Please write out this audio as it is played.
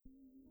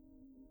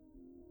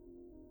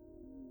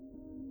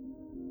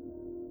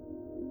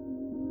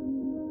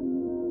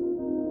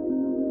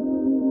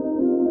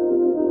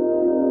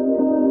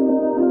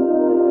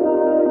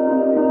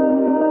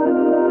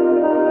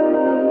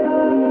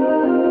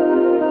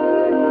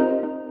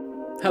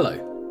Hello,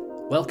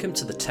 welcome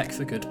to the Tech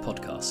for Good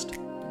podcast.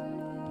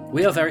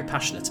 We are very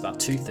passionate about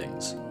two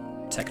things,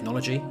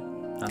 technology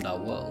and our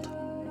world.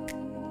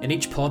 In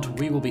each pod,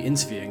 we will be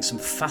interviewing some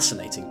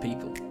fascinating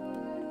people,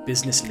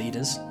 business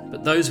leaders,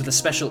 but those with a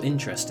special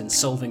interest in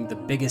solving the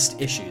biggest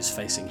issues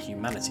facing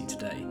humanity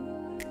today.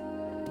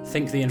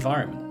 Think the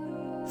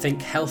environment,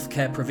 think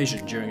healthcare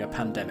provision during a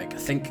pandemic,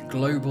 think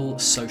global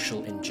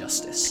social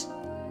injustice.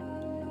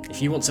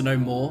 If you want to know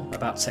more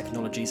about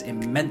technology's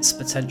immense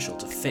potential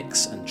to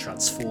fix and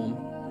transform,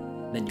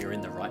 then you're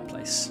in the right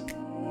place.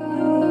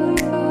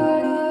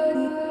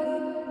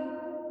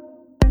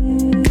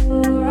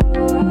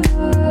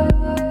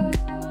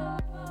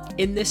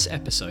 In this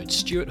episode,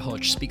 Stuart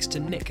Hodge speaks to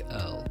Nick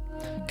Earl.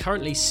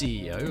 Currently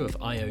CEO of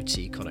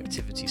IoT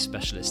connectivity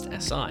specialist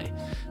SI,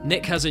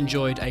 Nick has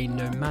enjoyed a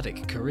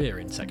nomadic career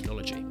in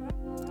technology.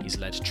 He's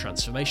led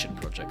transformation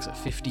projects at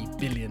 $50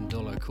 billion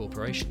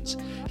corporations.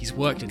 He's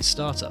worked in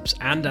startups,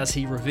 and as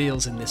he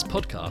reveals in this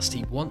podcast,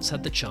 he once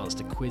had the chance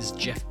to quiz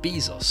Jeff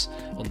Bezos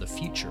on the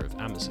future of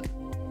Amazon.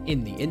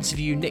 In the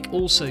interview, Nick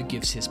also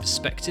gives his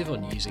perspective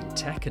on using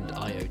tech and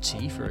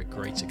IoT for a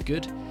greater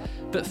good.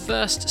 But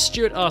first,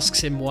 Stuart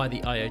asks him why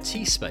the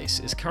IoT space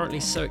is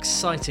currently so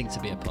exciting to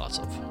be a part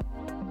of.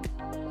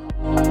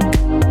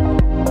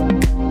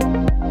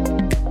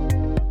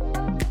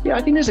 Yeah,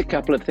 I think there's a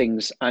couple of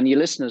things, and your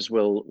listeners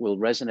will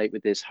resonate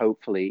with this,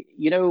 hopefully.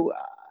 You know,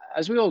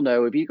 as we all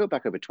know, if you go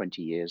back over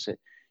 20 years,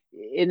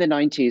 in the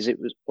 90s, it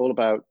was all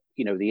about,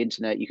 you know, the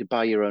internet. You could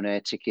buy your own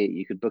air ticket,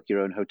 you could book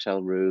your own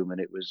hotel room,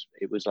 and it was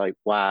like,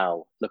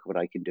 wow, look what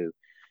I can do.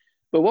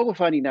 But what we're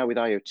finding now with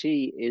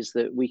IoT is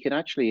that we can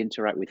actually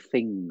interact with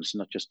things,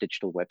 not just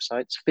digital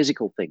websites,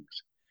 physical things.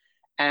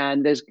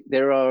 And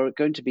there are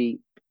going to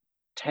be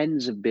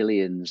tens of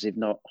billions, if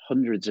not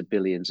hundreds of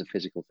billions of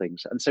physical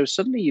things. And so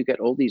suddenly you get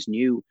all these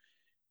new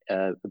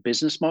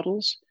business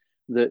models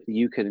that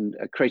you can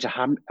create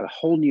a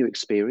whole new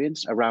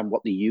experience around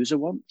what the user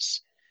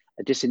wants,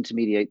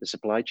 disintermediate the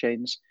supply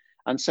chains.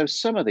 And so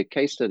some of the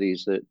case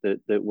studies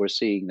that we're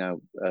seeing now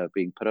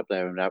being put up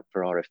there and out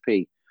for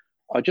RFP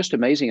are just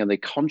amazing, and they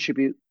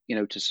contribute, you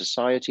know, to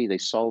society. They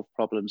solve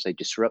problems, they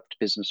disrupt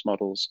business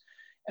models,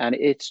 and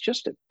it's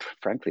just,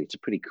 frankly, it's a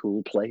pretty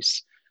cool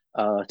place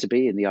to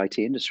be in the IT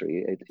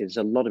industry. There's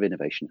a lot of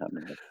innovation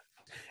happening there.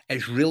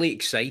 It's really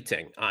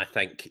exciting, I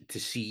think, to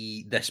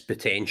see this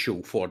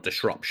potential for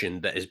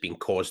disruption that has been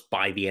caused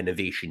by the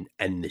innovation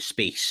in the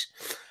space.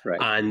 Right.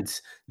 And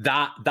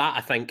that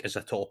I think is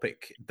a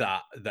topic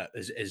that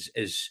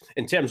is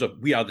in terms of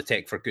We Are the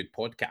Tech for Good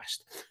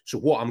podcast. So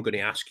what I'm going to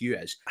ask you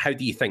is, how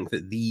do you think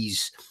that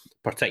these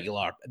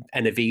particular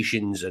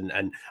innovations and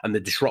the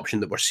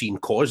disruption that we're seeing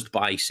caused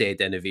by said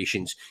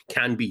innovations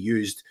can be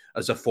used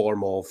as a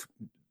form of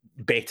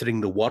bettering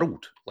the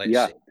world, let's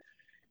say?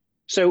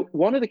 So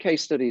one of the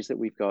case studies that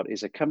we've got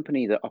is a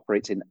company that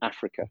operates in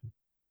Africa.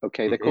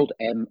 Okay, they're called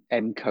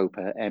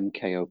M-KOPA,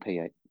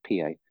 M-K-O-P-A.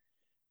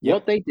 Yep.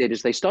 What they did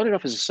is they started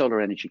off as a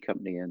solar energy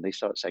company, and they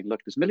started saying, look,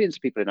 there's millions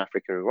of people in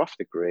Africa who are off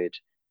the grid,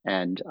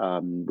 and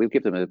we'll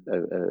give them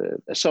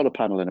a solar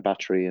panel and a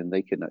battery, and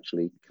they can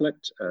actually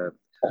collect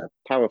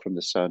power from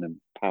the sun and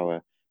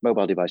power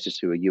mobile devices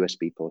through a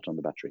USB port on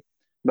the battery.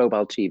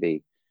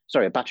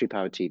 A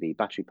battery-powered TV,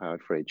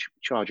 battery-powered fridge,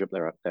 charge up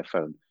their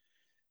phone.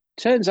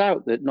 Turns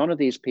out that none of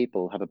these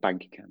people have a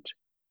bank account.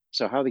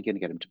 So how are they going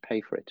to get them to pay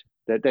for it?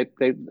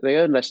 They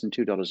earn less than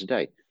 $2 a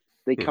day.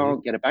 They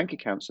can't get a bank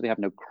account, so they have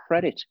no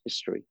credit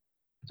history.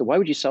 So why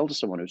would you sell to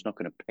someone who's not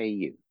going to pay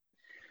you?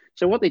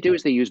 So what they do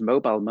is they use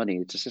mobile money.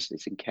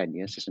 It's in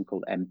Kenya, a system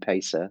called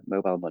M-Pesa,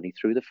 mobile money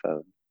through the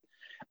phone.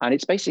 And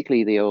it's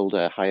basically the old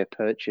hire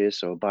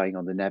purchase or buying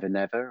on the Never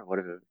Never, or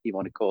whatever you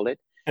want to call it.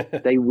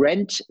 They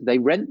rent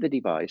the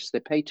device.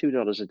 They pay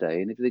 $2 a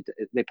day, and if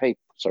they pay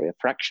a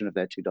fraction of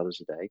their $2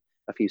 a day,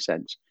 a few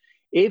cents.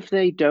 If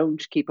they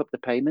don't keep up the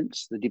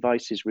payments, the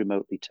device is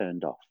remotely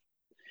turned off.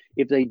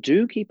 If they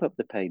do keep up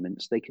the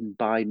payments, they can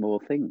buy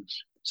more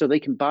things. So they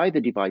can buy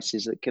the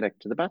devices that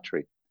connect to the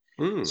battery.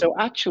 So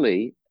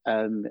actually,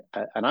 and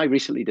I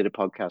recently did a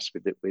podcast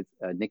with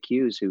Nick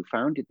Hughes, who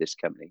founded this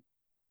company.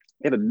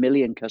 They have 1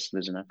 million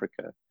customers in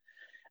Africa.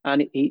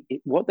 And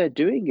what they're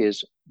doing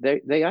is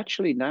they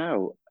actually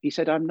now, he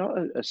said, I'm not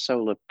a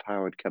solar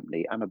powered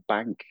company, I'm a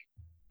bank.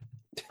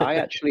 I'm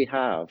actually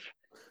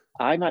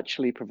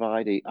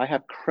providing, I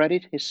have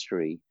credit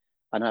history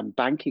and I'm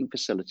banking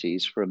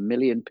facilities for 1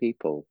 million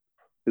people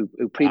who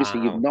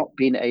previously you've not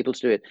been able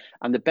to do it.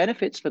 And the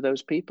benefits for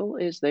those people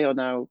is they are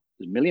now,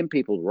 1 million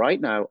people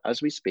right now,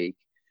 as we speak,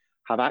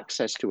 have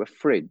access to a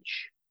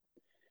fridge,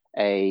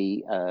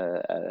 a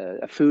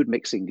food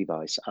mixing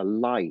device, a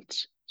light,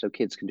 so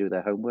kids can do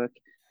their homework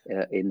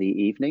in the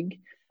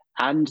evening.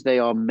 And they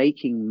are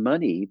making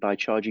money by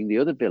charging the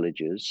other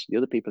villagers, the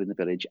other people in the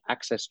village,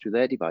 access to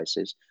their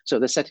devices. So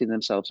they're setting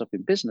themselves up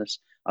in business.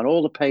 And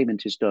all the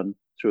payment is done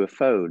through a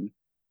phone,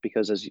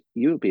 because as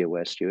you'll be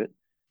aware, Stuart,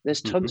 there's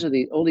tons of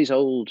all these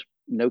old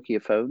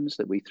Nokia phones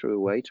that we threw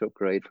away to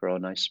upgrade for our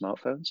nice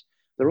smartphones.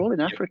 They're all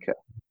in Africa.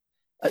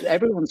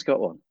 Everyone's got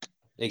one.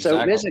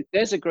 Exactly. So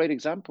there's a great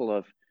example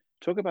of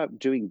talk about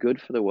doing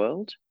good for the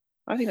world.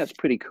 I think that's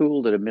pretty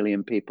cool that 1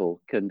 million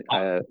people can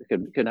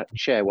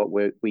share what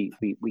we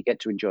get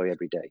to enjoy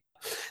every day.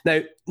 Now,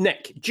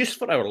 Nick, just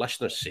for our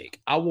listeners'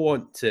 sake, I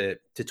want to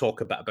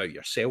talk a bit about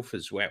yourself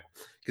as well,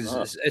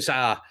 because it's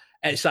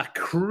a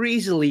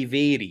crazily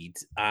varied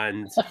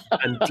and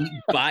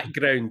deep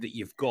background that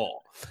you've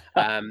got.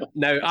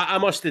 Now, I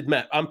must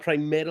admit, I'm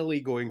primarily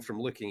going from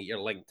looking at your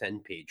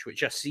LinkedIn page,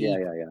 which I see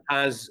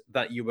as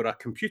that you were a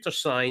computer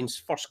science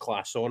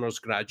first-class honours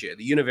graduate at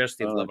the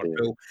University of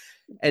Liverpool.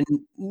 Dear. And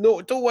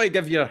no, don't want to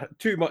give you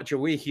too much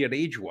away here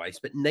age-wise,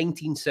 but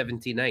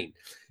 1979.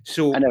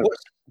 So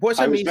what's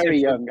I amazing? was very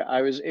young.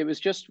 It was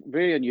just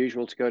very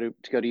unusual to go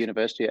to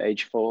university at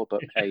age 4. But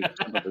hey,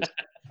 some of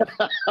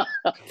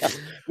us.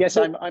 Yes,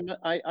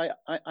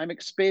 I'm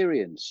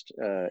experienced.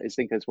 I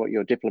think that's what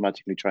you're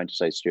diplomatically trying to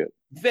say, Stuart.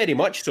 Very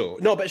much so.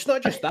 No, but it's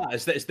not just that.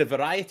 It's the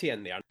variety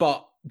in there.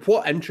 But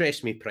what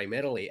interests me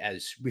primarily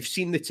is we've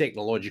seen the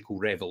technological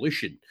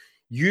revolution.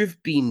 You've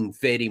been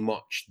very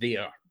much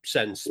there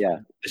since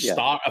the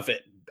start of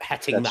it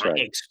hitting that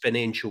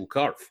exponential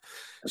curve.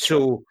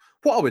 So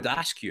what I would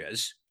ask you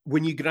is,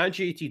 when you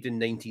graduated in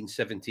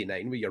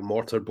 1979 with your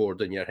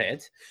mortarboard on your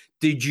head,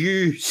 did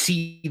you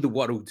see the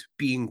world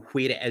being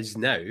where it is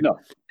now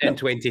in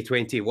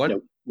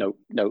 2021? No,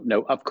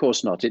 of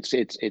course not.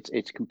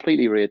 It's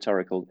completely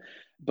rhetorical.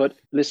 But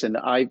listen,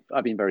 I've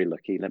been very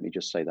lucky. Let me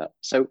just say that.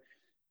 So,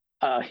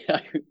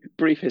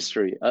 brief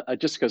history.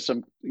 Just because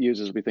some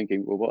users will be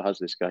thinking, well, what has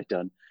this guy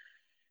done?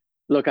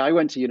 Look, I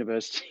went to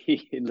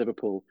university in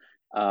Liverpool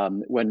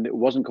when it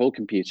wasn't called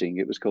computing.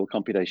 It was called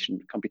computational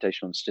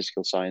and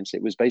statistical science.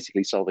 It was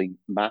basically solving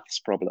maths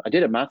problems. I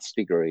did a maths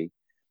degree,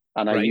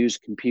 and I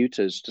used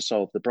computers to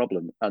solve the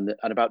problem. And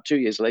about 2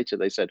 years later,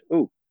 they said,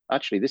 oh,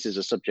 actually, this is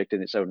a subject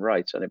in its own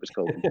right, and it was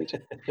called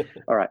computing.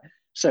 All right.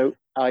 So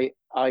I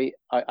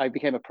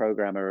became a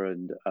programmer,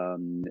 and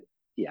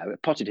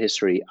potted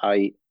history.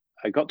 I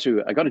got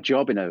a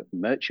job in a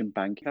merchant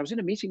bank. I was in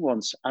a meeting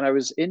once, and I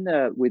was in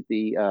with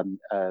the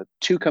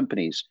 2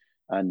 companies,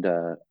 and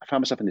I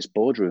found myself in this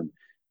boardroom.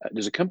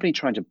 There's a company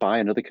trying to buy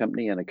another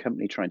company, and a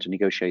company trying to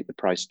negotiate the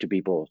price to be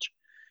bought,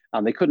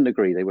 and they couldn't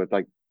agree. They were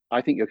like,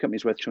 "I think your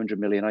company's worth 200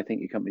 million. I think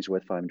your company's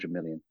worth 500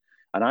 million."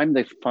 And I'm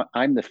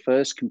the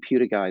first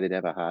computer guy they'd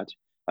ever had,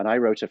 and I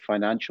wrote a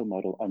financial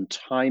model on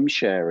time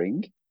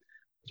sharing.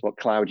 That's what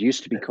cloud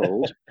used to be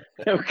called.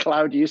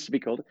 Cloud used to be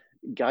called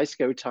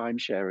Geisco time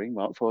sharing,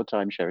 Mark IV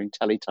time sharing,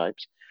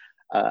 teletypes.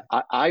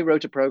 I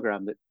wrote a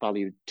program that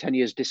valued 10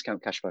 years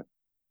discount cash flow.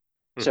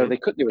 So they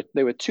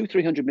were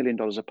 $200-300 million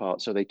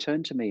apart. So they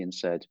turned to me and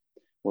said,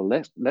 well,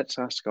 let's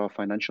ask our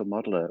financial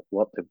modeler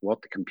what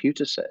the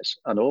computer says.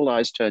 And all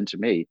eyes turned to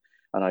me,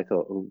 and I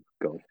thought, oh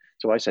God.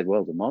 So I said,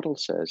 well, the model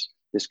says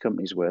this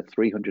company's worth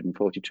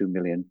 342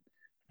 million,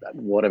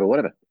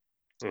 whatever.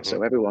 So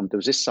there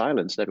was this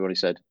silence, and everybody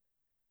said,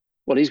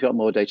 well, he's got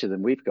more data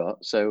than we've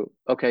got, so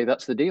okay,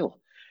 that's the deal.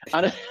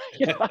 And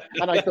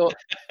and I thought,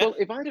 well,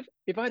 if I'd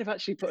have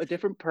actually put a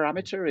different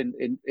parameter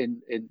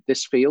in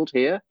this field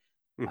here,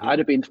 I'd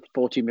have been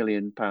 40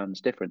 million pounds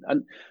different.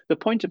 And the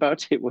point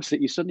about it was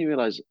that you suddenly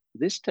realize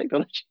this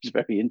technology is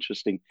very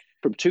interesting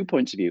from 2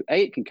 points of view.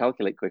 A, it can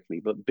calculate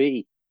quickly, but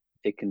B,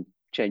 it can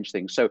change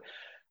things. So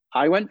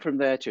I went from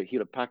there to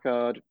Hewlett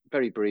Packard,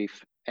 very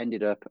brief,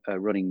 ended up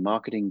running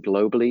marketing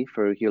globally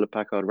for Hewlett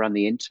Packard, ran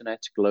the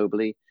internet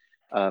globally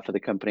for the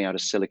company out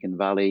of Silicon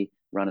Valley,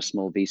 ran a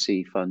small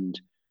VC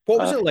fund. What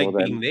was it like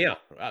being there?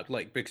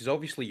 Because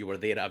obviously you were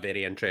there at a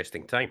very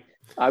interesting time.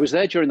 I was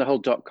there during the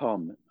whole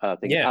 .com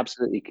thing. Yeah.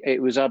 Absolutely,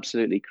 it was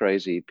absolutely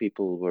crazy.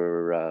 People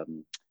were,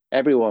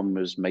 everyone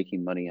was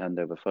making money hand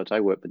over foot. I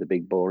worked for the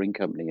big boring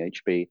company,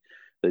 HP,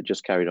 that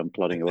just carried on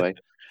plodding away.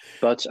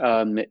 But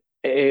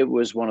it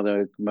was one of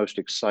the most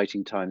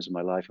exciting times of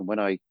my life. And when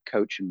I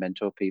coach and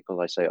mentor people,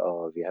 I say,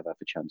 oh, if you ever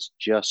have a chance,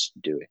 just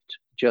do it.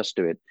 Just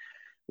do it.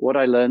 What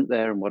I learned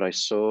there and what I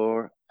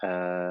saw,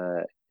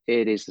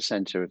 it is the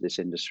center of this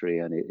industry,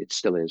 and it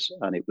still is.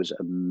 And it was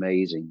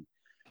amazing.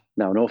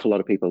 Now, an awful lot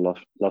of people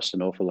lost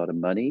an awful lot of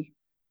money,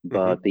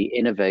 but the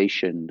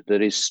innovation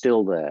that is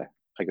still there,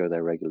 I go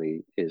there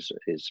regularly, is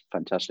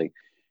fantastic.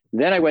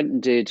 Then I went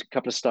and did a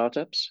couple of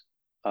startups.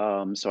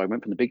 So I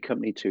went from the big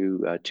company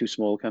to 2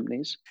 small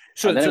companies.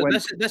 So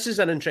this is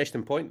an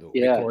interesting point, though,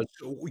 because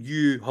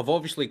you have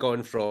obviously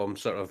gone from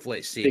sort of,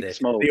 let's say,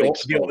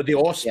 the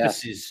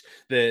auspices,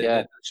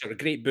 the sort of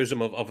great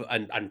bosom of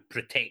and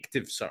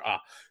protective sort of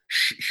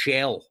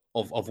shell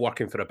of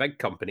working for a big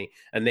company,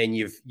 and then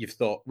you've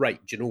thought, right,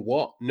 do you know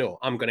what? No,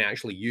 I'm going to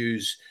actually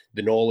use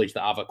the knowledge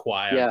that I've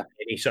acquired,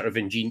 any sort of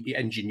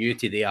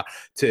ingenuity there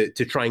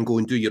to try and go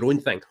and do your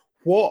own thing.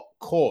 What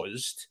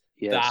caused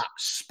that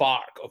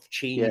spark of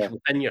change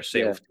within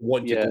yourself to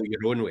want to go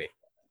your own way?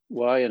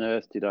 Why on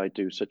earth did I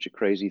do such a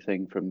crazy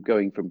thing from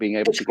being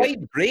able to get... It's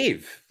quite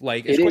brave.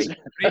 Like, it's quite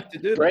brave to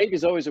do brave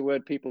is always a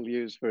word people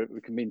use for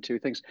it can mean 2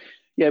 things.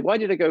 Yeah, why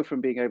did I go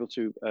from being able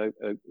to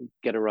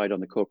get a ride on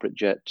the corporate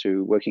jet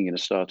to working in a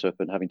startup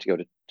and having to go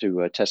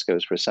to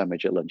Tesco's for a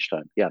sandwich at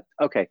lunchtime? Yeah,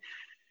 okay.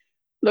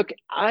 Look,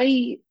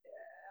 I've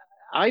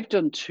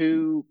done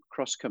 2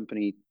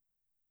 cross-company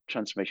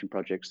transformation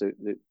projects.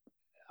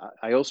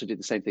 I also did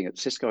the same thing at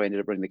Cisco. I ended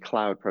up running the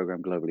cloud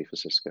program globally for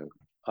Cisco.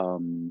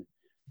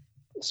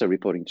 So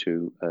reporting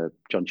to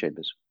John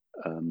Chambers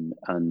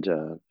and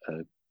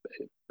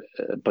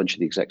a bunch of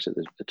the execs at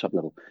the top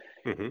level.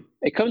 Mm-hmm.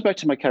 It comes back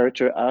to my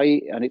character.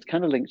 And it's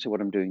kind of linked to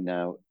what I'm doing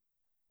now.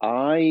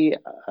 I,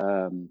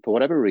 for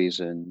whatever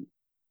reason,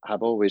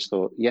 have always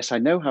thought, yes, I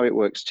know how it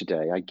works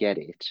today. I get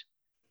it.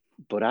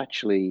 But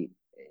actually,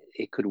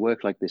 it could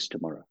work like this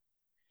tomorrow.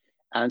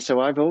 And so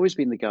I've always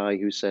been the guy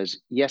who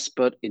says, yes,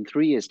 but in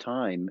 3 years'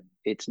 time,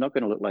 it's not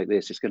going to look like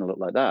this. It's going to look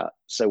like that.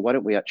 So why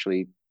don't we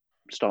actually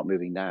start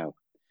moving now?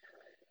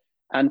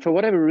 And for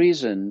whatever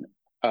reason,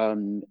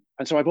 and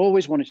so I've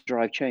always wanted to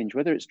drive change,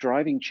 whether it's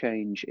driving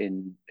change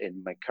in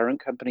my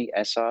current company,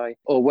 SI,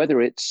 or whether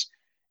it's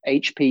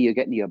HP, you're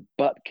getting your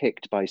butt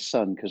kicked by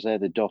Sun because they're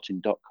the dot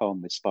in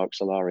 .com with Spark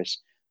Solaris.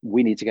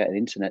 We need to get an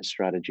internet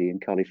strategy.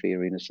 And Carly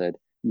Fiorina said,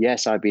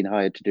 yes, I've been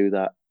hired to do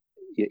that.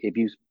 If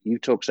you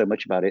talk so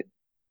much about it,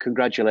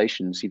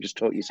 congratulations, you just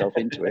talked yourself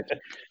into it.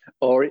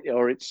 or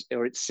it's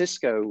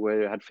Cisco,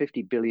 where it had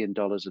 $50 billion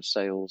of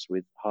sales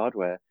with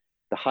hardware,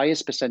 the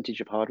highest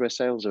percentage of hardware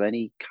sales of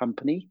any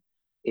company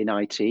in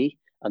IT,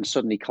 and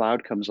suddenly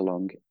cloud comes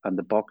along and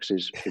the box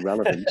is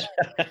irrelevant.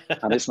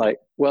 And it's like,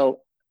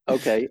 well,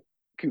 okay,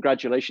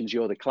 congratulations,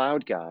 you're the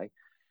cloud guy.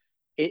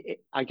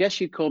 I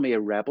guess you'd call me a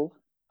rebel.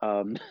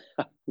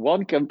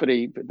 One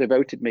company, they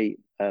voted me,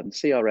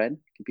 CRN,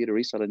 Computer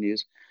Reseller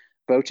News,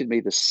 voted me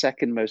the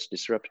second most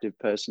disruptive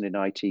person in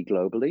IT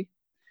globally.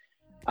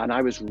 And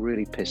I was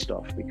really pissed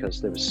off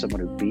because there was someone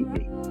who beat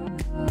me.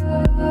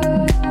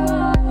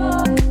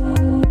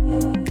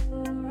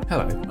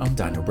 Hello, I'm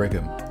Daniel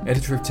Brigham,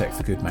 editor of Tech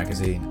for Good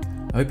magazine.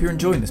 I hope you're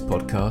enjoying this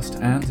podcast,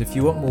 and if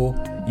you want more,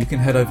 you can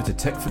head over to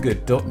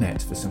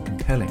techforgood.net for some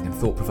compelling and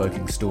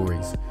thought-provoking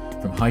stories.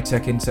 From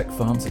high-tech insect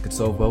farms that could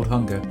solve world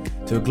hunger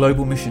to a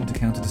global mission to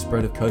counter the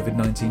spread of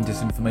COVID-19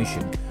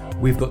 disinformation,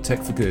 we've got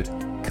Tech for Good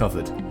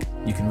covered.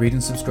 You can read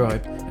and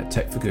subscribe at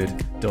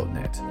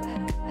techforgood.net.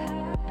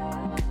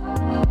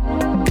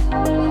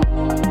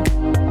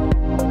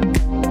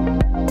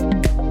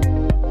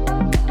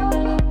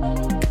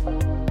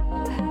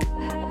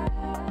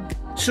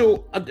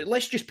 So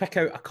let's just pick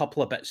out a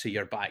couple of bits of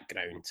your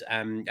background.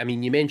 I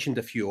mean, you mentioned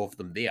a few of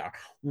them there.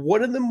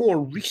 One of the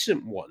more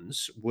recent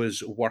ones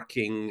was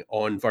working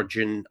on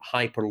Virgin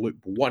Hyperloop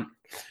One,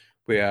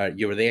 where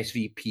you were the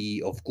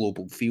SVP of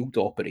Global Field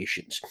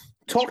Operations.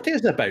 Talk to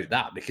us about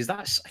that, because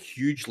that's a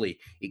hugely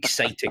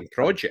exciting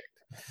project.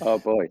 Oh,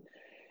 boy.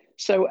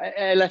 So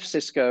I left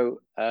Cisco,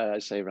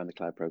 say, around the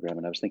cloud program,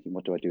 and I was thinking,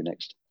 what do I do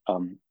next?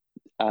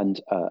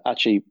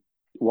 Actually,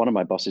 one of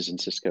my bosses in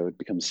Cisco had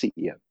become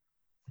CEO.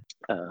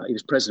 He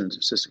was president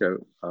of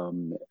Cisco,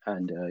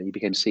 and he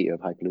became CEO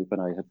of Hyperloop.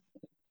 And I had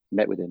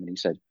met with him, and he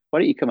said, "Why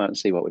don't you come out and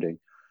see what we're doing?"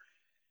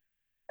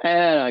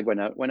 And I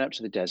went out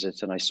to the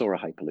desert, and I saw a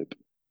Hyperloop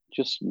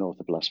just north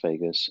of Las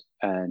Vegas,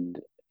 and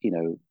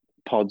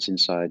pods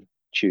inside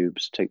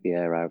tubes take the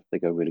air out. They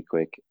go really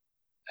quick,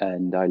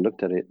 and I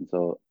looked at it and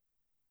thought,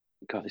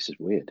 "God, this is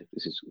weird.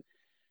 This is,"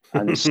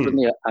 and then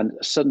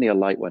suddenly a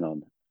light went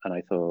on, and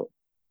I thought,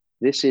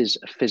 "This is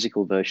a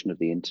physical version of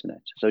the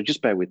internet." So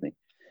just bear with me.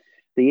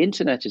 The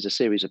internet is a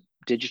series of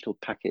digital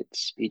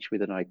packets, each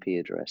with an IP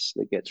address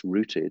that gets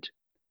routed.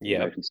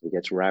 Yeah, it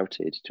gets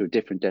routed to a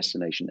different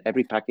destination.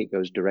 Every packet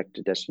goes direct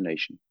to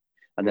destination,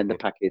 and then the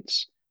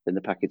packets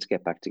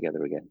get back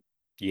together again.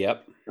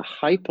 Yep. The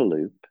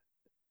Hyperloop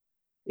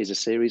is a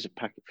series of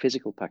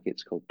physical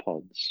packets called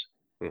pods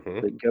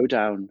that go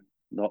down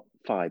not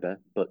fiber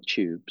but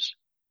tubes,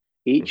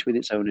 each with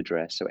its own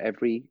address. So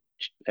every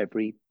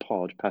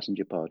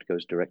passenger pod,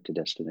 goes direct to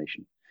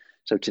destination.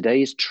 So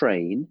today's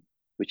train,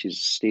 which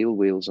is steel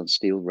wheels on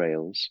steel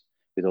rails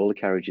with all the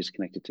carriages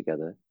connected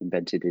together,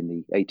 invented in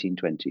the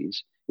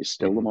 1820s, is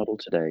still the model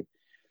today.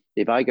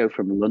 If I go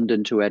from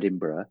London to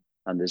Edinburgh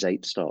and there's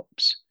 8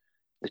 stops,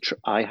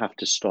 I have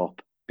to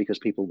stop because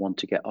people want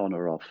to get on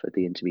or off at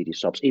the intermediate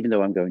stops, even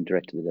though I'm going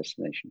direct to the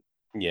destination.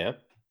 Yeah.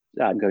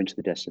 I'm going to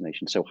the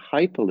destination. So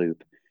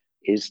Hyperloop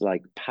is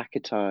like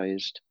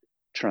packetized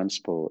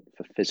transport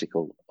for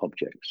physical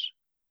objects.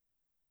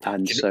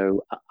 And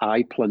so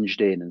I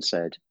plunged in and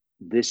said,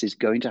 this is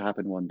going to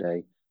happen one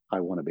day. I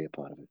want to be a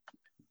part of it.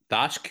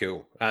 That's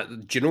cool.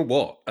 Do you know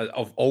what?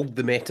 Of all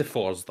the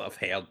metaphors that I've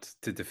heard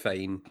to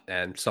define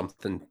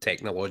something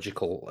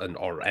technological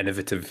or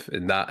innovative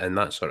in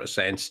that sort of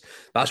sense,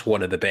 that's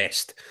one of the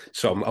best.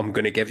 So I'm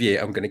going to give you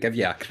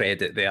a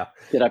credit there.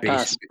 Did I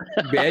pass?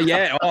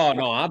 Yeah. Oh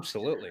no,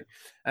 absolutely.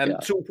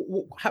 So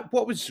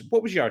what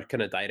was your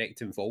kind of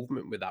direct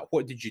involvement with that?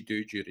 What did you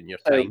do during your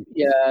time?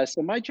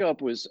 So my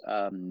job was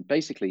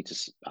basically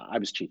I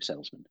was chief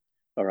salesman.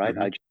 All right.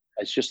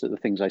 It's just that the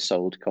things I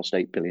sold cost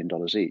 $8 billion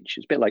each.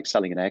 It's a bit like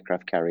selling an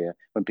aircraft carrier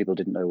when people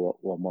didn't know what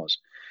one was.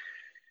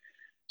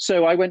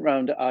 So I went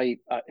round.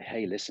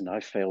 Hey, listen,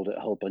 I failed at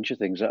a whole bunch of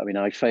things. I mean,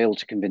 I failed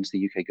to convince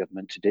the UK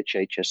government to ditch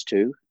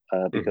HS2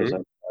 because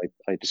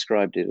I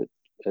described it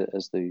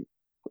as the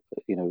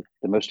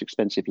most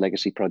expensive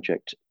legacy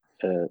project,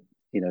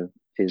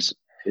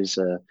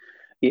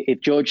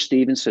 if George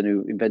Stephenson,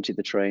 who invented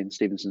the train,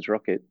 Stephenson's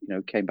rocket,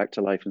 came back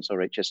to life and saw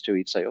HS2,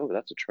 he'd say, "Oh,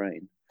 that's a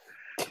train."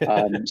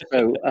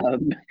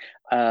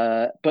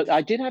 But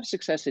I did have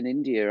success in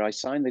India. I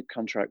signed the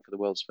contract for the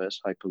world's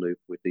first Hyperloop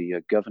with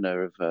the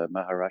governor of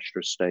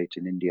Maharashtra state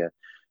in India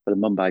for the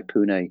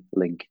Mumbai-Pune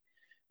link,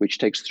 which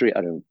takes I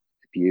don't know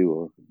if you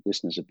or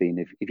listeners have been,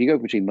 if you go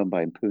between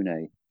Mumbai and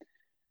Pune,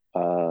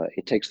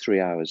 it takes 3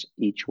 hours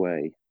each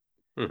way.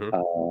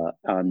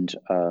 And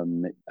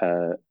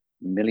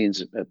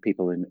millions of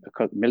people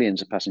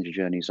millions of passenger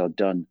journeys are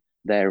done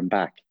there and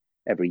back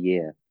every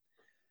year.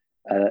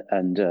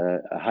 And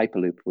a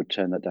Hyperloop would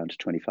turn that down to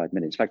 25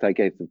 minutes. In fact, I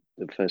gave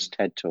the first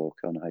TED talk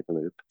on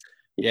Hyperloop,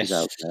 which is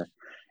out there.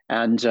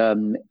 And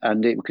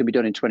it can be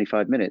done in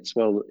 25 minutes.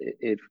 Well,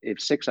 if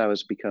 6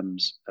 hours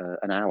becomes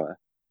an hour,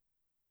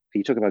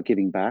 you talk about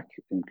giving back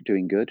and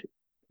doing good.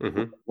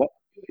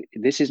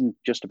 This isn't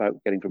just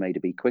about getting from A to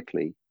B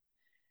quickly.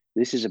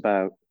 This is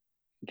about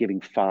giving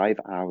 5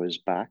 hours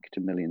back to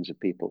millions of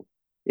people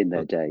in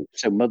their day.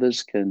 So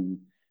mothers can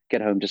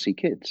get home to see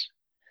kids.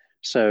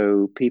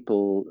 So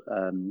people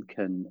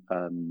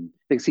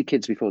they see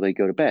kids before they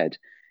go to bed.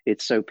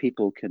 It's so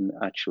people can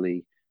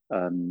actually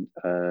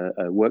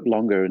work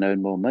longer and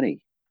earn more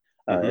money.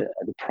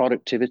 The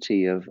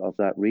productivity of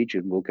that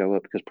region will go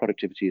up because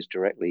productivity is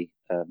directly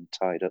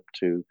tied up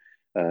to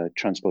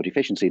transport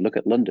efficiency. Look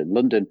at London.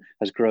 London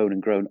has grown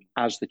and grown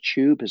as the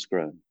tube has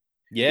grown.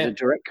 There's a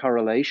direct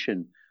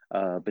correlation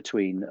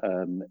between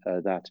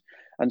that.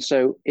 And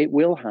so it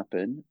will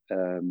happen.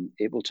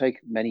 It will take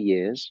many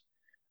years.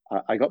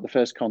 I got the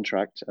first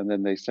contract and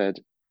then they said,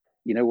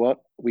 you know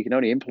what, we can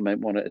only implement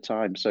one at a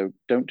time. So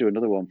don't do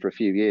another one for a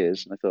few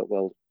years. And I thought,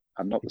 well,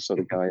 I'm not the sort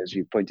of guy, as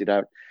you pointed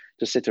out,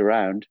 to sit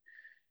around.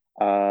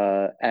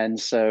 And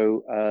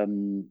so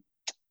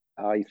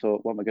I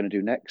thought, what am I going to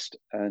do next?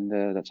 And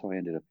that's how I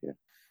ended up here.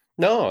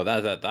 No,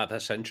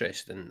 that's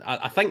interesting.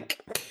 I think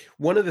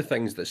one of the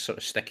things that's sort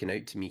of sticking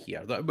out to me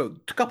here, well,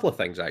 a couple of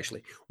things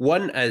actually.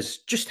 One is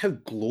just how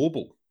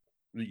global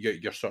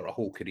your sort of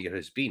whole career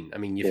has been. I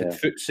mean, you've had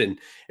foots in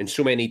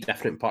so many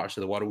different parts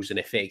of the world and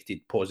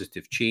effected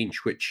positive change,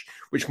 which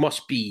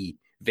must be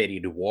very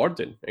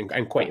rewarding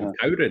and quite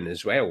empowering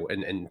as well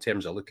in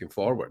terms of looking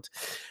forward.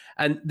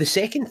 And the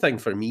second thing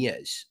for me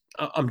is,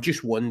 I'm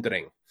just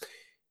wondering,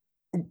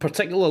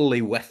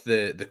 particularly with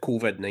the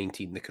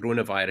COVID-19, the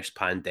coronavirus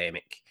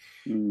pandemic,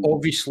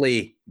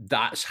 obviously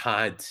that's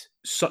had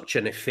such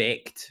an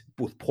effect,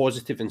 both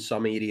positive in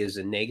some areas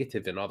and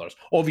negative in others.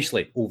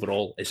 Obviously,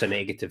 overall, it's a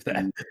negative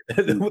that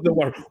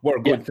we're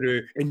going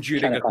through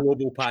enduring a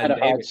global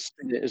pandemic.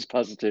 It is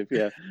positive,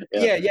 yeah.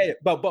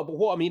 But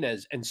what I mean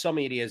is, in some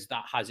areas,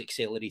 that has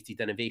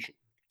accelerated innovation.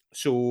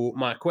 So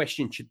my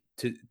question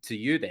to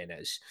you then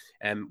is,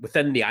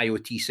 within the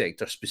IoT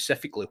sector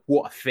specifically,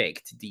 what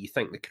effect do you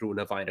think the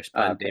coronavirus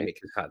pandemic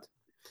has had?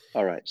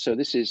 All right. So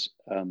this is,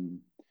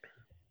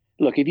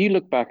 look, if you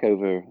look back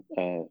over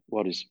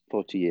what is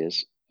 40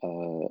 years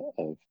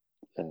of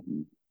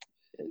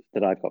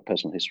that I've got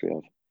personal history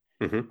of,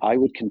 I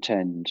would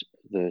contend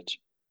that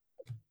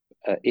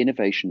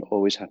innovation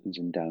always happens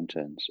in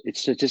downturns. It's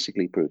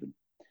statistically proven.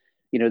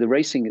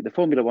 The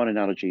Formula One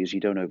analogy is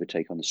you don't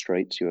overtake on the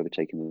straights, you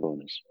overtake in the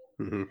corners.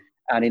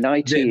 And in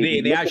IT,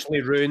 they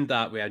actually ruined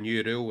that with a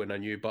new rule and a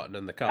new button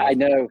in the car. I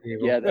know.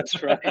 Yeah,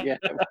 that's right. Yeah,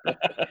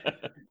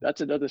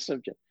 that's another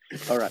subject.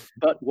 All right,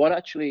 but what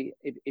actually,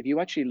 if you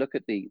actually look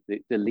at the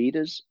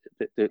leaders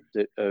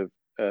of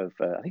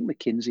I think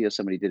McKinsey or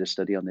somebody did a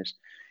study on this.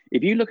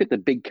 If you look at the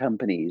big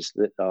companies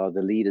that are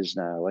the leaders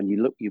now, and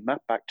you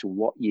map back to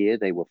what year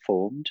they were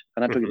formed,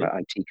 and I'm talking about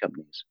IT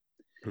companies.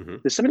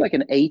 There's something like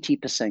an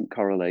 80%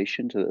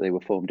 correlation to that they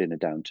were formed in a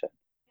downturn.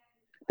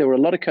 There were a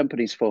lot of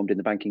companies formed in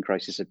the banking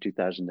crisis of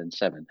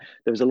 2007.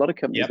 There was a lot of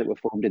companies that were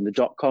formed in the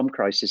dot-com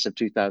crisis of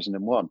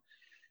 2001.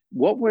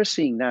 What we're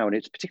seeing now, and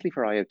it's particularly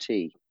for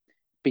IoT,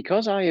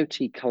 because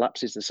IoT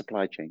collapses the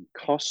supply chain,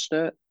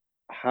 Costa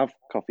have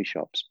coffee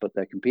shops, but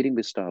they're competing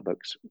with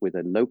Starbucks with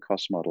a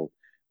low-cost model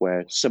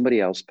where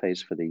somebody else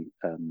pays for the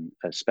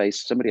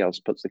space, somebody else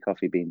puts the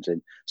coffee beans in,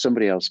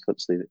 somebody else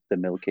puts the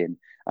milk in,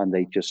 and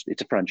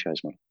it's a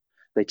franchise model.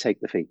 They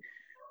take the fee.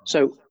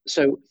 So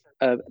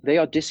they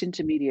are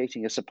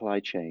disintermediating a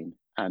supply chain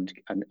and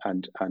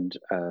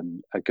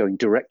are going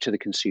direct to the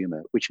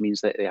consumer, which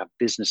means that they have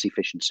business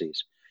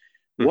efficiencies.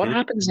 What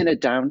happens in a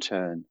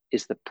downturn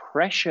is the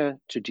pressure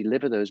to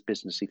deliver those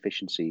business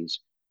efficiencies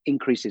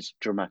increases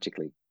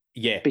dramatically.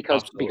 Yeah,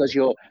 because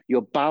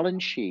your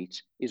balance sheet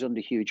is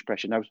under huge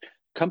pressure. Now,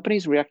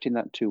 companies react in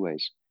that two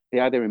ways. They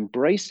either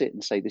embrace it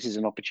and say, this is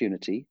an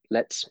opportunity,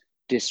 let's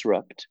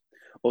disrupt,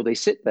 or they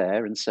sit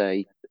there and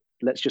say,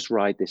 let's just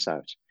ride this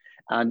out.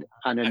 And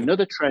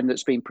another trend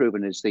that's been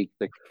proven is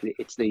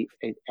it's the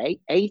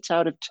 8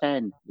 out of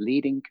 10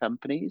 leading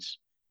companies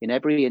in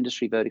every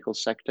industry vertical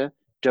sector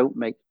don't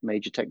make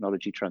major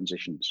technology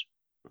transitions.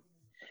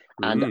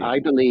 And I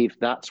believe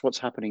that's what's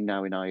happening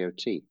now in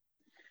IoT.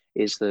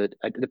 Is that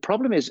the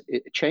problem is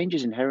change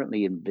is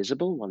inherently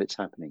invisible while it's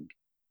happening.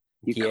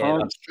 You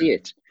can't see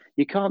it.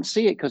 you can't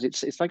see it because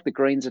it's like the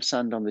grains of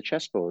sand on the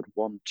chessboard.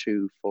 1,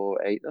 2,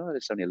 4, 8. Oh,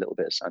 it's only a little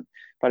bit of sand.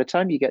 By the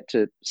time you get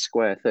to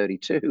square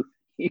 32,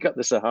 you got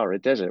the Sahara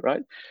Desert,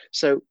 right?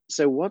 So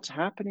what's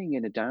happening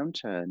in a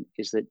downturn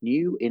is that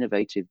new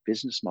innovative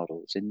business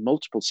models in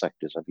multiple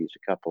sectors, I've used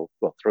a couple,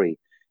 well, 3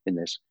 in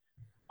this,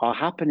 are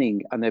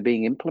happening and they're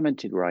being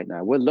implemented right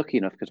now. We're lucky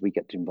enough because we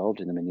get involved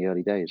in them in the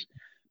early days.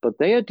 But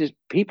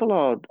people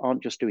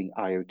aren't just doing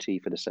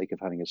IoT for the sake of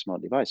having a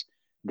smart device.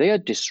 They are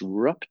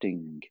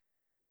disrupting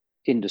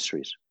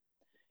industries.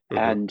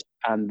 And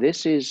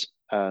this is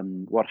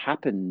what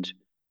happened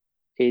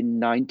in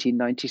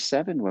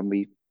 1997 when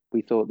we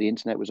thought the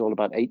internet was all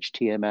about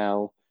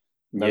HTML,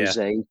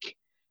 Mosaic,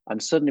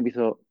 and suddenly we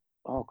thought,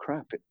 oh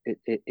crap,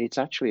 it's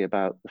actually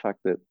about the fact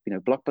that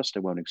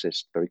Blockbuster won't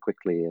exist very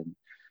quickly, and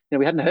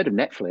we hadn't heard of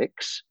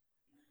Netflix.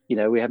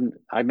 We hadn't.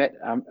 I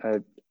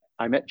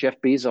met Jeff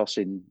Bezos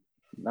in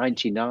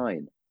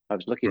 '99. I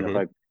was lucky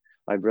enough.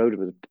 I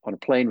rode on a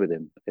plane with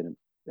him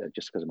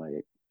just because of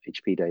my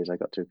HP days. I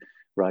got to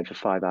ride for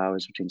 5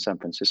 hours between San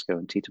Francisco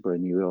and Teterboro,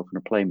 New York, on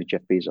a plane with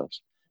Jeff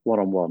Bezos,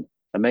 one-on-one.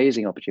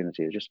 Amazing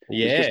opportunity. It was just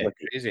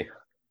crazy.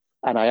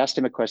 And I asked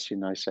him a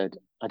question. I said,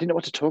 I didn't know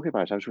what to talk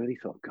about. I was really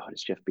thought, God,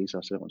 it's Jeff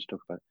Bezos. I don't want to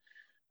talk about it.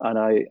 And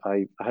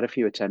I had a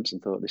few attempts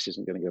and thought this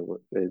isn't going to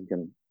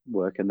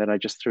work. And then I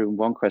just threw him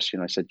one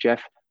question. I said,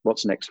 Jeff,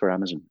 what's next for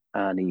Amazon?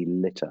 And he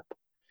lit up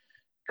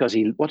because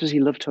what does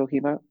he love talking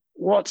about?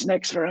 What's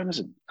next for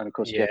Amazon? And of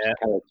course, Jeff's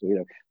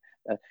character,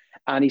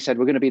 and he said,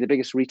 we're going to be the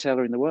biggest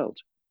retailer in the world.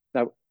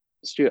 Now,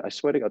 Stuart, I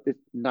swear to God,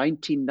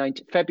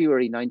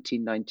 February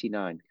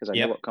 1999, because I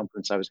know what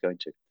conference I was going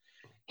to.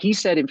 He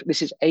said,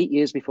 this is 8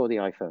 years before the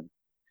iPhone.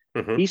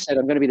 He said,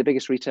 I'm going to be the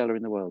biggest retailer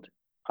in the world.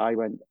 I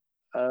went,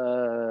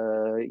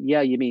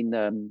 yeah, you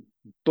mean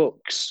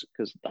books?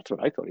 Because that's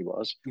what I thought he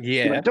was.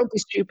 Yeah. He went, don't be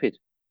stupid.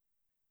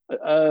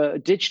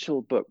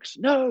 Digital books.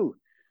 No.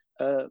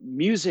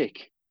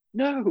 Music.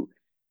 No.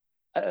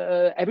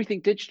 Everything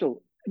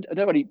digital.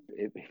 Nobody,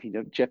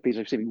 Jeff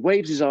Bezos, he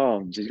waves his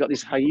arms. He's got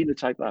this hyena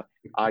type laugh.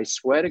 I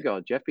swear to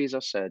God, Jeff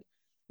Bezos said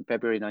in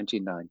February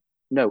 1999,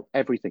 no,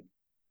 everything.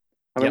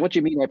 I mean, what do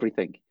you mean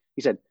everything?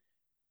 He said,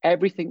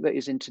 everything that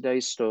is in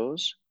today's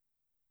stores,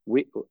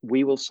 we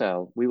will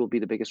sell. We will be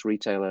the biggest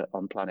retailer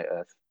on planet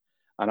Earth.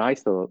 And I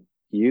thought,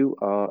 you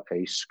are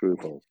a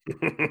screwball.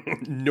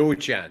 No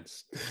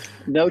chance.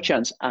 No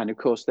chance. And of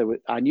course,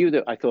 I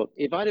thought,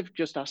 if I'd have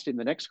just asked him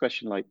the next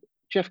question, like,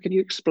 Jeff, can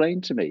you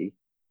explain to me?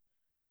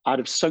 I'd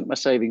have sunk my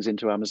savings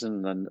into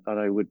Amazon, and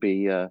I would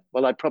be,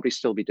 I'd probably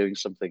still be doing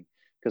something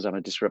because I'm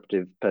a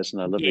disruptive person.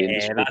 I love the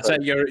industry. Yeah, that's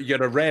it.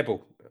 You're a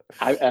rebel.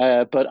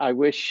 But I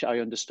wish I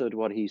understood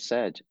what he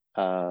said,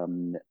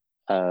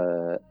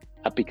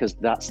 because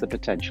that's the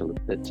potential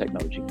that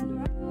technology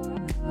can do.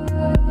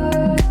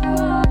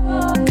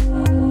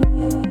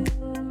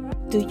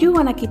 Do you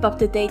want to keep up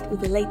to date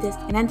with the latest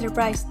in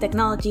enterprise,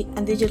 technology,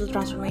 and digital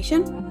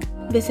transformation?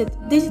 Visit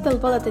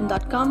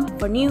digitalbulletin.com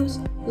for news,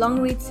 long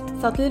reads,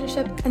 thought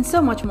leadership, and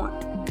so much more.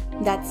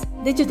 That's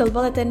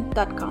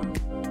digitalbulletin.com.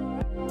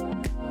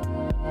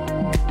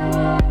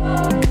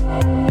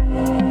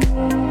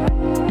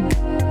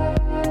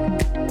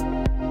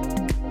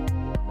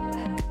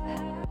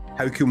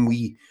 How can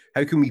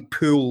we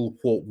pull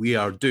what we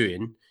are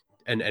doing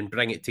and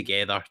bring it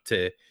together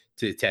to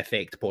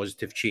affect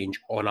positive change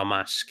on a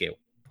mass scale?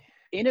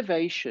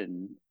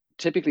 Innovation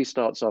typically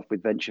starts off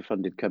with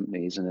venture-funded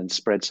companies and then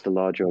spreads to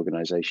large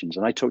organizations.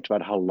 And I talked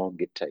about how long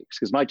it takes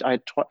because I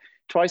had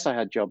twice I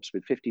had jobs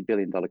with $50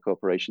 billion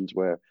corporations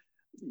where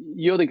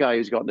you're the guy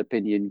who's got an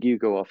opinion, you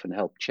go off and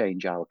help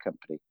change our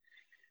company.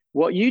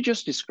 What you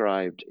just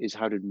described is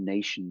how do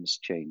nations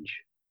change?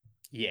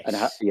 Yes. And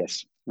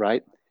yes,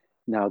 right?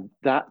 Now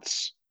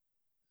that's,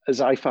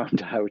 as I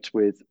found out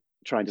with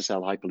trying to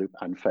sell Hyperloop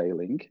and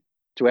failing,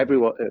 to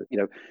everyone,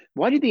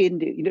 why did the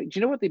India? Do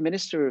you know what the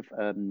minister of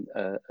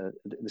the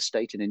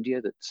state in India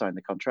that signed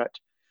the contract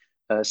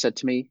said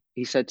to me?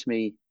 He said to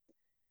me,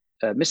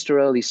 Mr.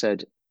 Earl, he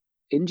said,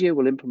 India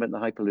will implement the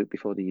Hyperloop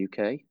before the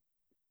UK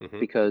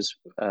because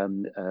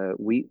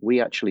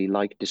we actually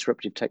like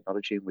disruptive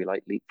technology. We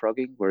like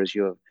leapfrogging, whereas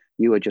you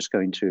are just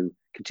going to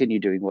continue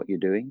doing what you're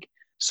doing.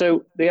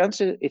 So the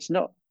answer,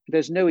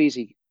 there's no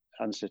easy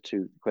answer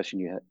to the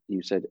question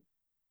you said.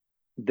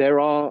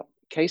 There are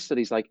case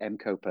studies like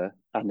mCOPA,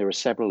 and there are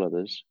several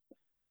others.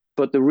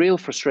 But the real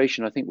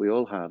frustration I think we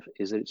all have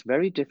is that it's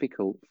very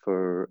difficult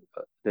for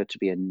there to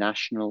be a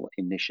national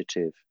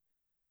initiative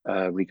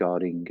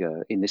regarding,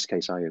 in this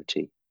case,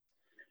 IoT.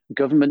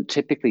 Government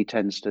typically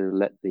tends to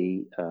let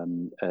the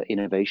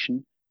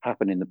innovation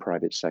happen in the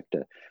private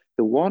sector.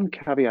 The one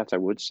caveat I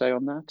would say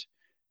on that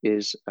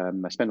is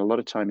I spent a lot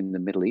of time in the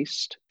Middle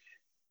East.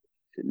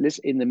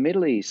 In the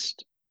Middle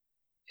East,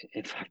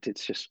 in fact,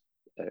 it's just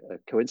a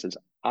coincidence.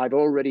 I've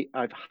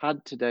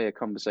had today a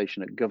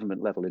conversation at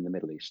government level in the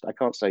Middle East. I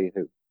can't say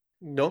who.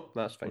 No,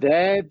 that's fine.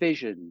 Their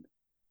vision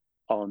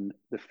on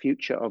the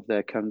future of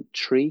their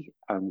country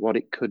and what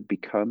it could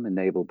become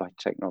enabled by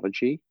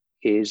technology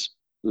is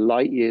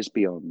light years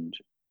beyond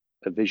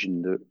a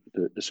vision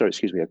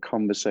a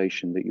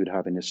conversation that you'd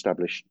have in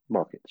established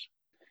markets.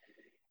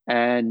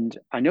 And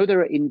I know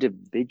there are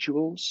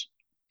individuals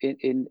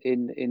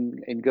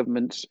in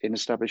governments in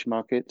established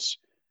markets,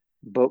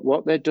 but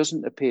what there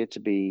doesn't appear to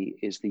be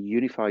is the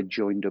unified,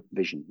 joined up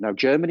vision. Now,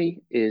 Germany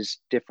is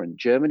different.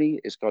 Germany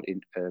has got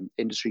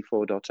Industry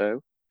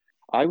 4.0.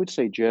 I would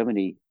say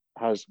Germany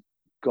has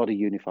got a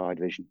unified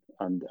vision,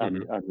 and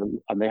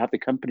they have the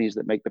companies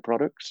that make the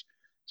products.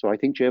 So I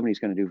think Germany is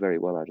going to do very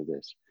well out of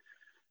this.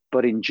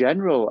 But in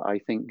general, I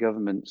think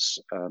governments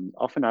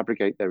often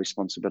abrogate their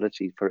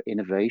responsibility for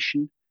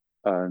innovation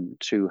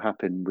to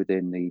happen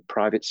within the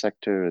private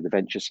sector, the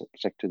venture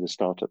sector, the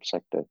startup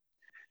sector.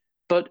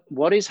 But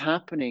what is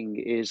happening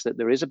is that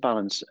there is a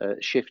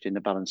shift in the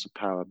balance of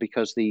power,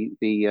 because the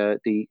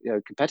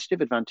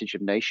competitive advantage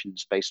of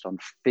nations based on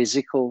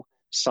physical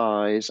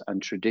size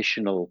and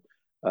traditional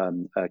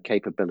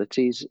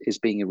capabilities is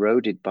being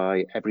eroded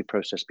by every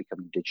process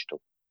becoming digital.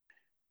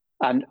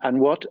 And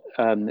what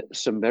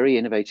some very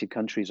innovative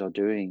countries are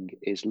doing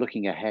is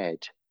looking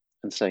ahead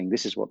and saying,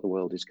 this is what the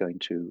world is going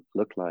to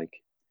look like.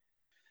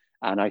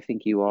 And I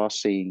think you are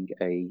seeing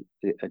a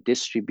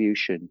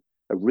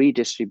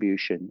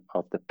redistribution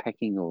of the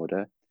pecking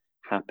order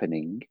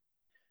happening.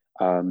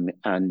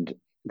 And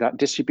that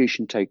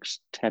distribution takes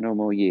 10 or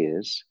more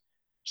years.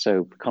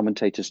 So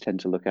commentators tend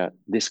to look at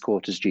this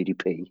quarter's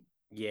GDP.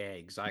 Yeah,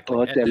 exactly.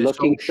 But they're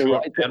looking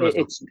through.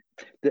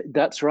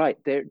 That's right.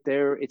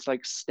 They're. It's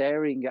like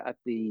staring at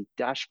the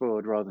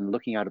dashboard rather than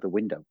looking out of the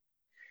window.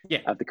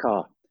 Of the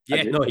car.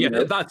 Yeah,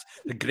 that's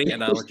a great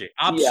analogy.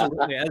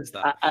 Absolutely is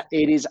that.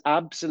 It is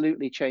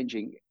absolutely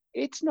changing.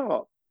 It's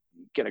not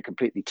going to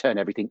completely turn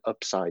everything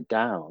upside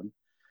down,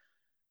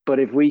 but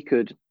if we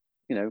could,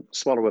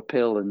 swallow a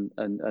pill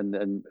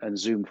and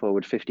zoom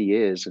forward 50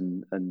 years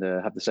and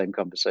have the same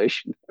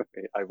conversation,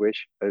 I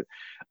wish. But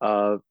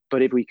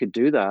if we could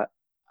do that,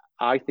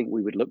 I think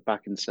we would look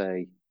back and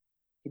say,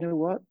 you know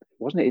what?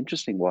 Wasn't it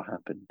interesting what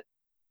happened?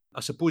 I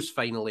suppose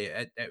finally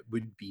it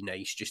would be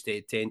nice just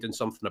to end on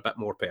something a bit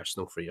more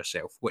personal for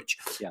yourself, which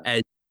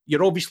is,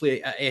 you're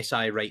obviously at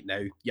SI right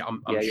now. Yeah,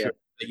 I'm sure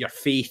that your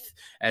faith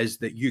is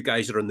that you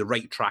guys are on the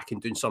right track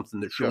and doing something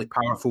that's really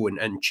powerful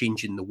and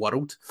changing the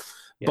world.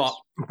 Yes. But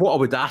what I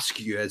would ask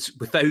you is,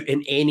 without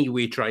in any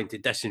way trying to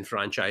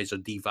disenfranchise or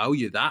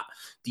devalue that,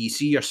 do you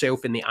see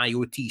yourself in the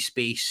IoT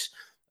space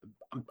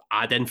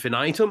ad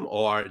infinitum,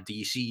 or do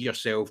you see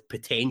yourself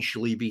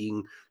potentially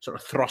being sort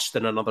of thrust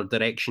in another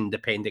direction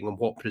depending on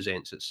what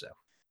presents itself?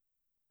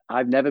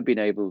 I've never been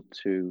able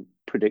to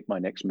predict my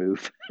next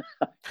move.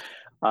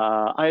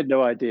 I had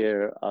no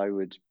idea I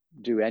would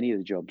do any of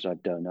the jobs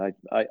I've done.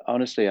 I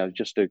honestly, I was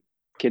just a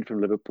kid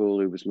from Liverpool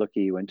who was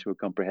lucky. He went to a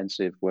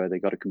comprehensive where they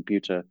got a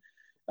computer,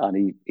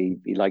 and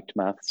he liked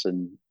maths,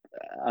 and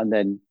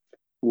then,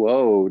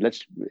 whoa,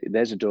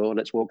 there's a door,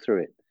 let's walk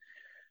through it.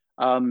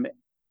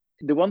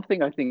 The one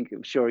thing I think,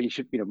 sure, you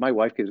should, my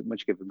wife gives a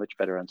much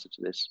better answer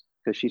to this,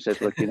 because she says,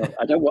 look,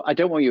 I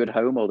don't want you at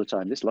home all the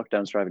time. This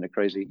lockdown's driving her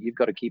crazy. You've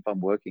got to keep on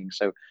working.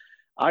 So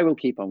I will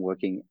keep on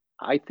working.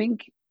 I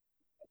think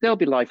there'll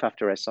be life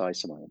after SI,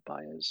 some other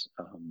buyers.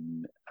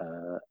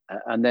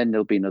 And then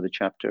there'll be another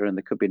chapter, and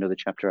there could be another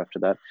chapter after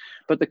that.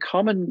 But the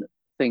common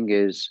thing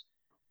is,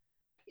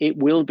 it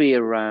will be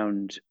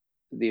around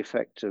the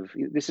effect of,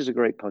 this is a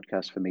great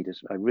podcast for me.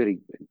 I really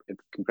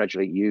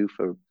congratulate you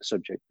for the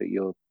subject that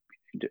you're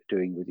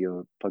doing with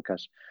your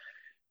podcast.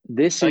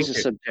 This is a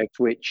subject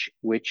which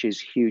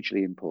is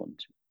hugely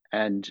important,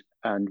 and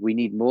we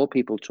need more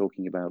people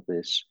talking about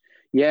this.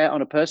 Yeah,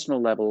 on a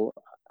personal level,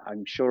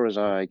 I'm sure as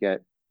I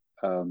get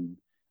a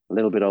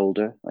little bit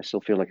older, I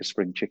still feel like a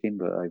spring chicken,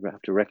 but I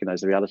have to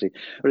recognize the reality.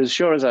 But as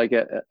sure as I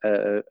get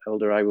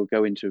older, I will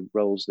go into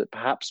roles that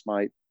perhaps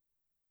might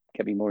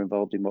get me more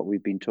involved in what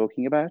we've been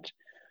talking about.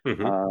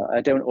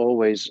 I don't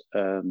always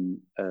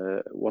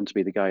want to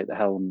be the guy at the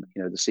helm,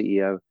 the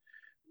CEO.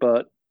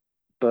 But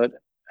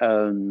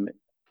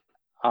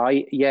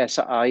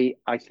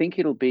I think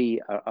it'll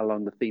be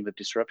along the theme of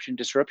disruption.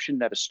 Disruption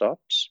never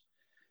stops.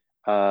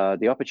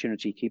 The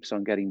opportunity keeps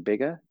on getting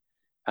bigger,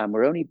 and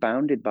we're only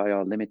bounded by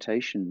our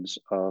limitations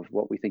of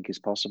what we think is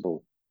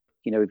possible.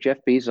 If Jeff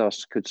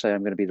Bezos could say,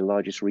 I'm going to be the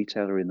largest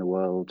retailer in the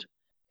world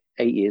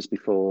 8 years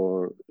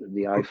before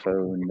the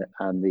iPhone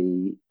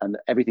and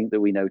everything that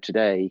we know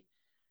today,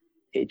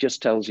 it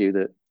just tells you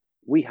that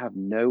we have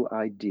no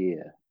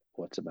idea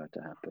what's about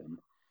to happen.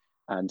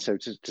 And so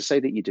to say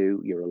that you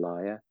do, you're a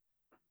liar.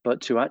 But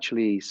to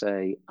actually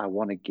say, I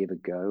want to give a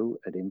go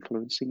at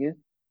influencing it,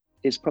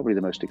 is probably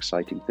the most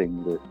exciting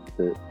thing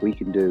that we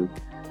can do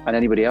and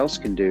anybody else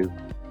can do.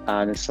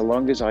 And so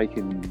long as I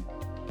can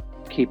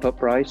keep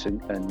upright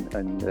and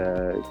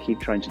keep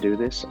trying to do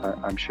this,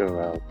 I'm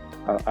sure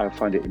I'll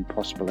find it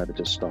impossible ever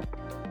to stop.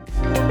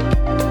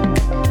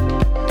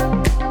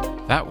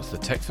 That was the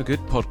Tech for Good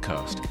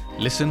podcast.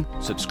 Listen,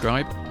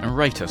 subscribe, and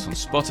rate us on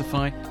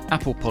Spotify,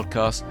 Apple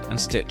Podcasts, and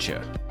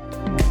Stitcher.